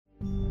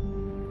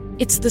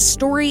It's the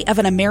story of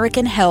an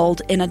American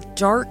held in a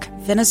dark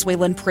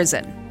Venezuelan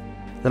prison.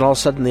 Then all of a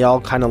sudden they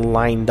all kind of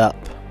lined up.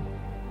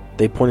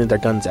 They pointed their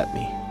guns at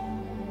me.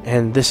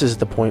 And this is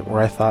the point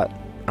where I thought,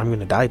 I'm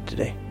going to die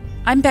today.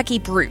 I'm Becky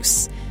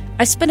Bruce.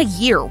 I spent a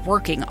year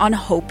working on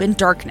Hope in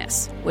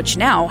Darkness, which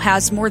now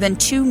has more than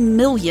 2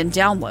 million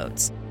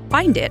downloads.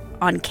 Find it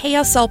on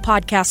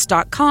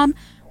kslpodcast.com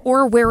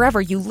or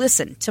wherever you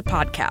listen to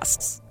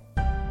podcasts.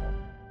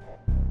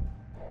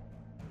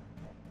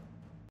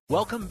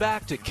 Welcome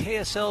back to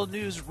KSL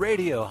News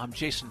Radio. I'm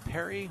Jason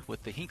Perry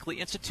with the Hinckley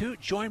Institute,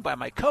 joined by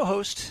my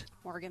co-host,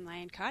 Morgan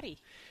Lyon-Cotty.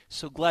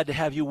 So glad to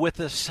have you with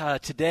us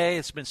today.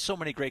 It's been so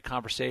many great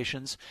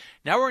conversations.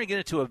 Now we're going to get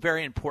into a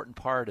very important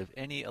part of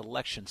any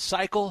election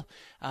cycle,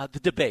 the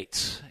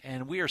debates.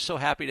 And we are so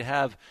happy to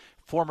have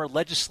former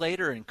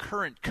legislator and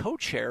current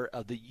co-chair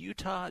of the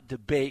Utah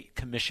Debate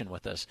Commission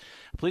with us.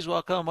 Please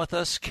welcome with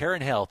us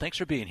Karen Hale. Thanks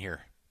for being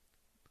here.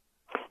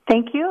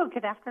 Thank you.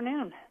 Good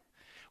afternoon.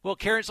 Well,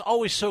 Karen, it's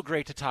always so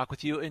great to talk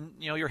with you. And,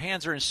 your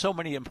hands are in so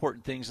many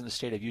important things in the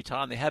state of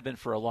Utah, and they have been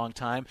for a long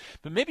time.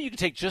 But maybe you can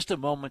take just a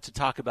moment to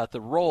talk about the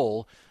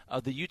role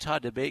of the Utah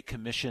Debate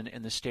Commission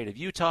in the state of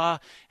Utah,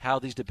 how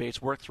these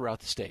debates work throughout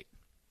the state.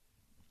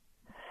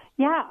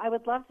 Yeah, I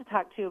would love to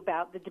talk to you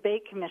about the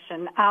Debate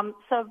Commission.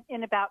 So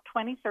in about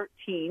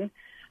 2013,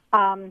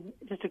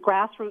 just a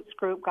grassroots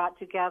group got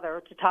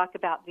together to talk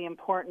about the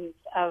importance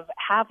of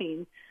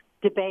having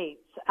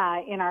debates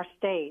in our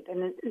state.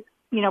 And,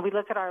 we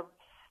look at our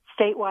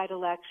statewide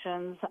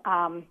elections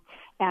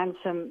and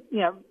some,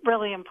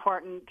 really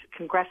important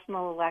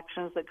congressional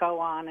elections that go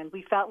on, and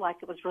we felt like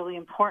it was really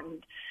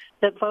important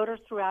that voters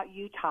throughout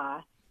Utah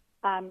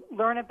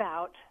learn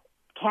about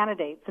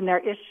candidates and their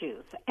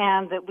issues,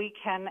 and that we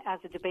can, as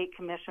a debate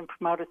commission,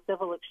 promote a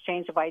civil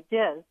exchange of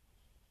ideas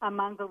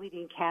among the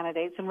leading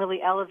candidates and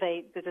really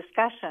elevate the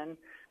discussion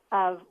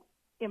of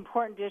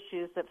important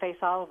issues that face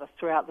all of us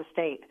throughout the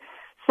state.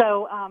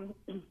 So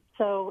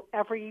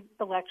every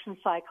election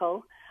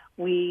cycle,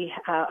 we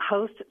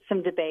host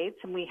some debates,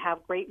 and we have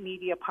great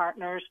media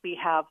partners. We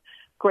have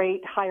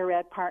great higher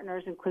ed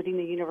partners, including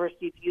the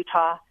University of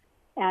Utah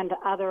and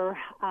other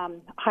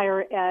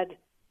higher ed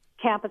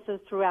campuses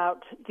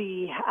throughout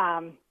the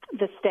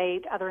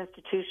state, other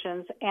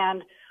institutions,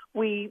 and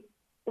we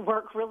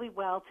work really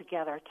well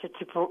together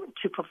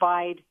to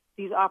provide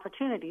these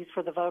opportunities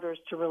for the voters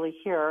to really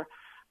hear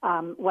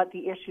what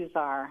the issues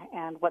are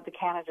and what the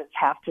candidates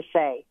have to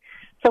say.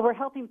 So we're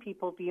helping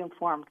people be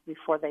informed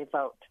before they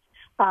vote.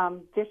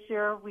 This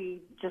year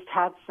we just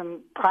had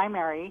some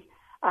primary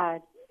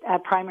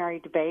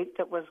debate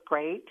that was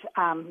great.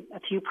 A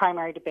few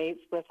primary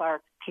debates with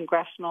our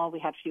congressional. We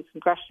had a few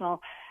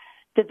congressional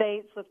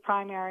debates with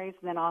primaries,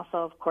 and then also,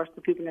 of course,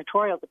 the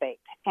gubernatorial debate.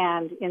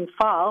 And in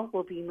fall,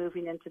 we'll be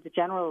moving into the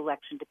general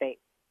election debate.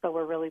 So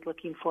we're really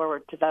looking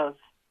forward to those.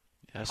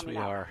 Yes, we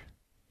are.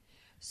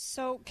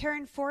 So,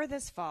 Karen, for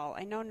this fall,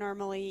 I know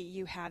normally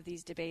you have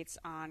these debates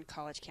on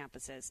college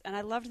campuses, and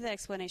I loved the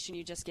explanation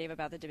you just gave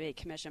about the Debate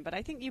Commission, but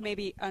I think you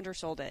maybe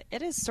undersold it.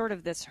 It is sort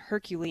of this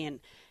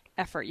Herculean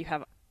effort. You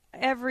have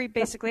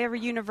basically every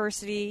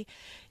university,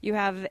 you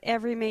have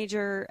every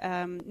major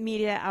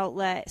media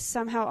outlet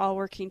somehow all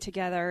working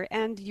together,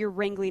 and you're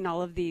wrangling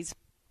all of these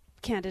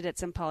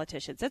candidates and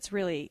politicians. That's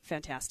really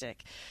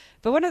fantastic.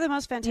 But one of the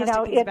most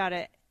fantastic things about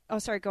it... Oh,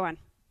 sorry, go on.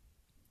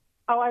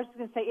 Oh, I was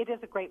going to say it is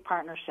a great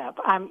partnership.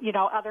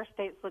 Other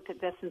states look at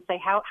this and say,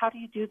 how do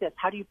you do this?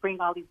 How do you bring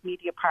all these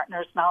media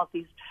partners and all of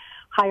these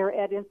higher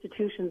ed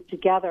institutions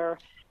together?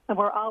 And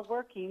we're all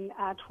working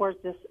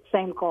towards this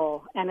same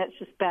goal. And it's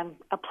just been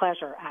a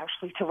pleasure,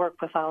 actually, to work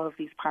with all of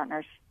these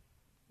partners.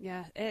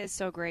 Yeah, it is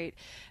so great.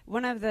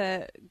 One of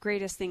the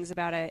greatest things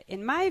about it,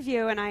 in my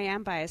view, and I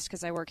am biased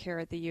because I work here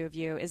at the U of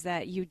U, is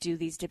that you do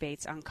these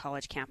debates on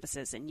college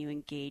campuses and you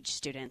engage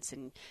students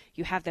and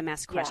you have them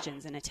ask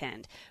questions and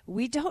attend.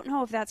 We don't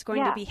know if that's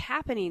going to be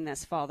happening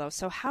this fall, though.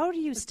 So how do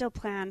you still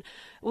plan?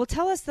 Well,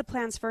 tell us the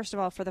plans, first of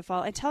all, for the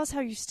fall, and tell us how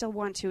you still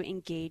want to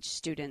engage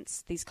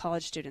students, these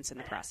college students, in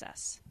the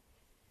process.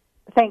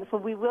 Thanks.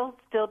 Well, we will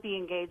still be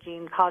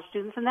engaging college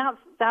students, and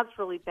that's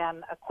really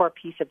been a core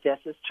piece of this,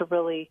 is to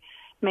really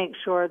make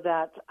sure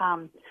that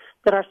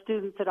that our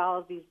students at all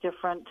of these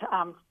different,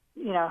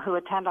 who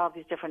attend all of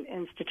these different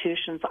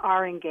institutions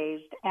are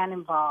engaged and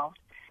involved.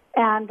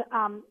 And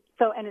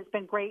and it's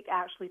been great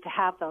actually to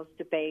have those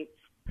debates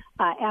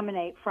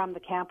emanate from the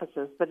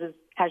campuses. But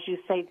as you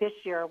say, this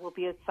year will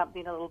be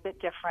something a little bit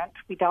different.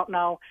 We don't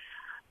know,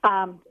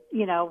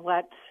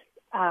 what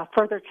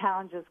further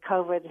challenges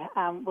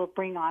COVID will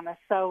bring on us.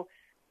 So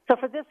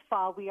for this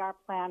fall, we are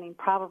planning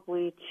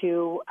probably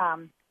to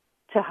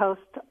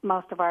host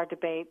most of our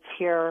debates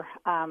here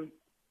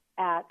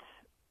at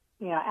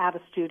a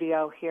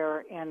studio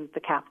here in the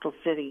capital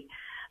city.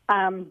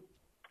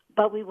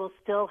 But we will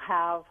still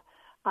have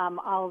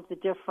all of the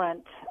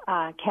different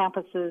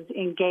campuses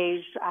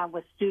engaged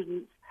with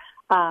students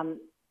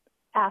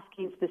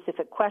asking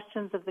specific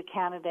questions of the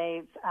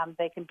candidates.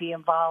 They can be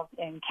involved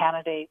in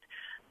candidate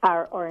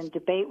or in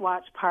debate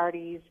watch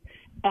parties,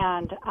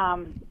 and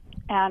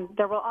And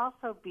there will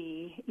also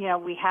be,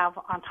 we have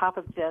on top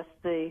of this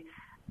the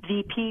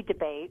VP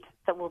debate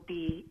that will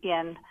be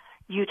in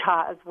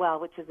Utah as well,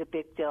 which is a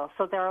big deal.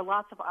 So there are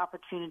lots of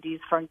opportunities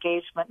for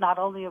engagement, not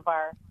only of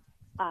our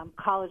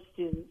college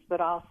students,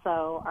 but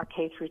also our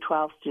K through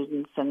 12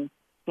 students and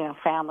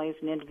families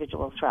and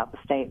individuals throughout the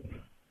state.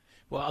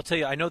 Well, I'll tell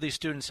you, I know these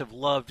students have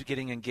loved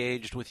getting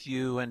engaged with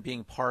you and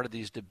being part of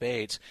these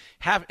debates.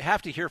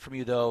 Have to hear from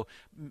you, though,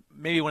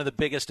 maybe one of the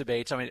biggest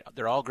debates. I mean,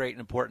 they're all great and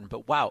important,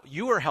 but wow,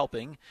 you are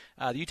helping.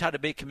 The Utah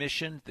Debate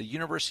Commission, the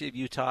University of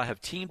Utah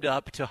have teamed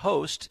up to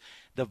host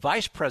the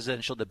vice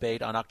presidential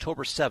debate on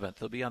October 7th.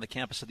 They'll be on the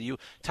campus of the U.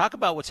 Talk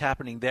about what's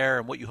happening there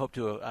and what you hope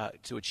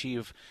to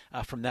achieve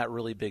from that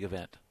really big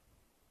event.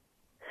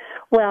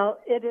 Well,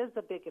 it is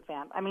a big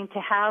event. I mean, to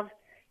have,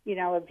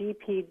 a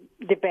VP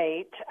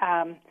debate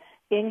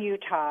in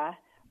Utah,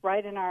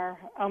 right in our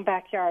own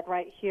backyard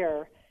right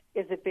here,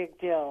 is a big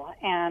deal.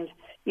 And,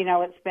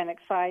 it's been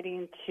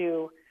exciting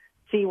to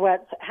see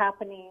what's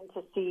happening,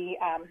 to see,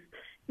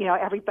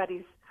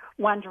 everybody's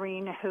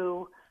wondering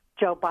who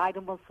Joe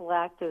Biden will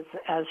select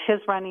as his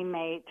running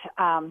mate.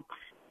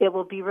 It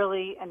will be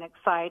really an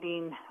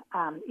exciting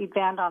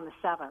event on the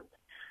 7th.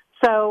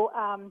 So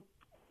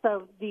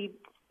the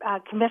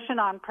Commission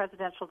on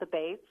Presidential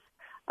Debates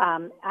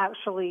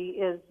actually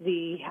is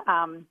the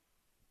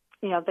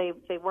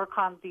they work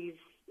on these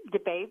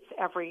debates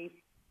every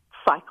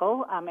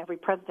cycle, every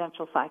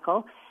presidential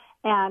cycle,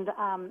 and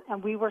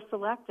we were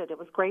selected. It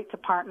was great to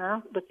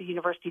partner with the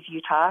University of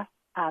Utah.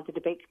 The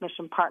Debate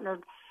Commission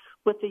partnered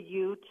with the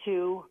U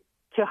to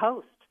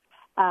host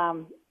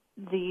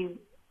the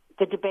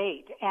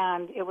debate,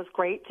 and it was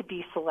great to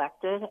be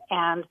selected.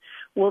 And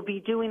we'll be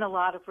doing a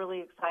lot of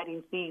really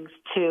exciting things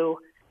to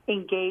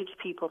engage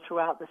people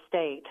throughout the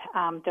state.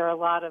 There are a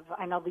lot of,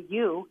 I know the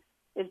U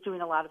is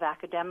doing a lot of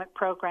academic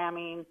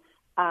programming.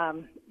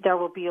 There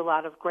will be a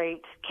lot of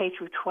great K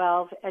through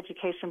 12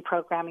 education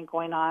programming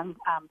going on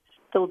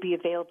that will be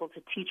available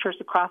to teachers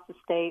across the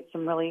state,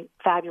 some really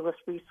fabulous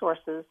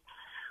resources.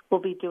 We'll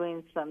be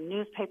doing some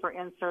newspaper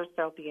inserts.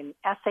 There will be an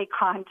essay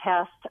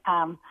contest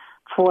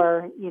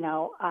for,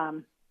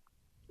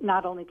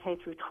 not only K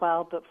through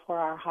 12, but for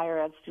our higher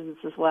ed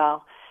students as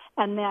well.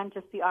 And then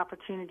just the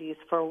opportunities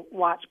for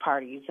watch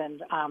parties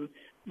and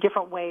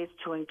different ways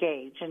to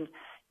engage. And,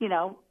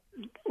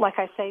 like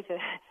I say, the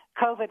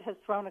COVID has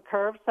thrown a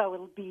curve, so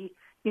it'll be,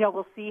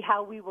 we'll see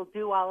how we will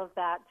do all of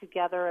that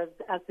together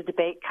as the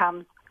debate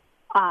comes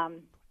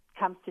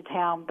to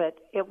town. But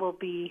it will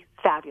be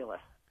fabulous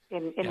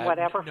in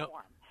whatever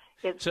form.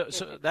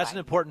 So that's an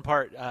important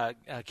part,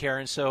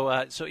 Karen.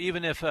 So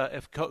even if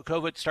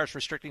COVID starts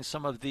restricting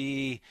some of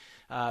the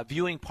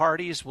viewing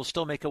parties, we'll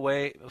still make a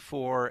way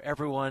for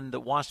everyone that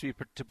wants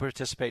to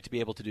participate to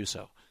be able to do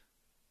so.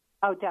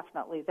 Oh,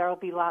 definitely. There will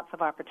be lots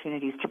of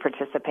opportunities to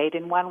participate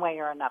in one way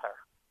or another.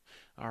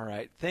 All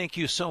right. Thank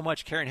you so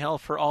much, Karen Hale,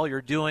 for all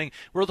you're doing.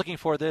 We're looking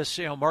for this.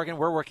 Morgan,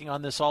 we're working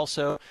on this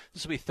also.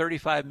 This will be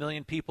 35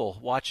 million people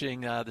watching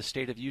the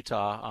state of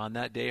Utah on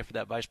that day for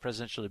that vice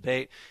presidential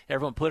debate.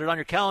 Everyone put it on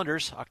your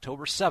calendars,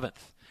 October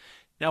 7th.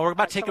 Now we're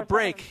about to take a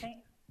break.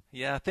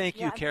 Thank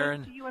you,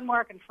 Karen. Thank you and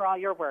Morgan for all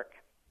your work.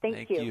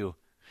 Thank you.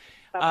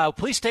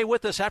 Please stay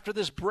with us. After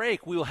this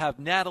break, we will have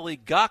Natalie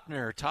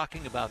Gochner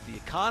talking about the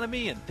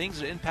economy and things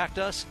that impact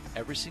us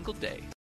every single day.